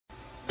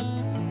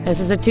This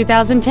is a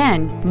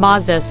 2010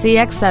 Mazda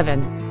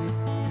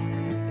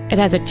CX-7. It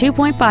has a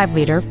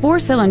 2.5-liter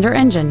four-cylinder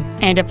engine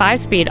and a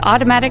 5-speed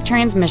automatic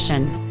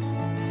transmission.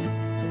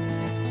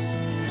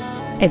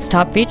 Its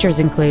top features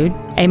include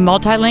a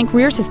multi-link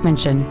rear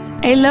suspension,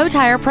 a low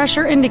tire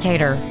pressure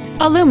indicator,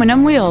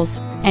 aluminum wheels,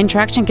 and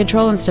traction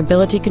control and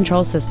stability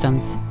control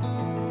systems.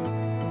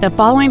 The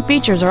following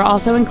features are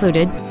also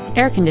included: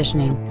 air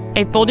conditioning,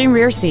 a folding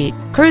rear seat,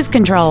 cruise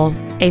control,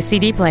 a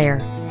CD player,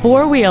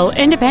 4-wheel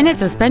independent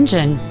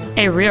suspension,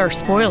 a rear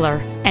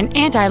spoiler, an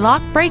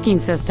anti-lock braking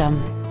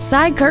system,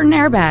 side curtain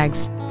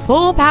airbags,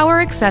 full power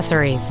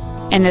accessories,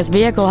 and this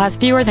vehicle has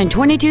fewer than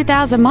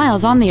 22,000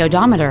 miles on the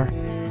odometer.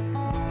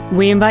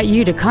 We invite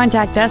you to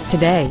contact us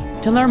today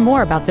to learn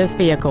more about this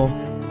vehicle.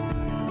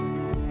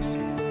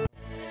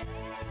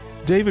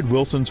 David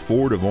Wilson's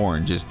Ford of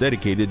Orange is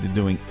dedicated to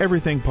doing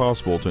everything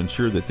possible to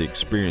ensure that the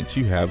experience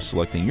you have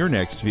selecting your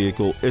next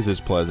vehicle is as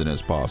pleasant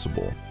as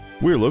possible.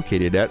 We're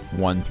located at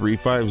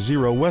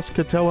 1350 West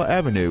Katella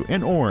Avenue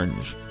in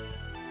Orange.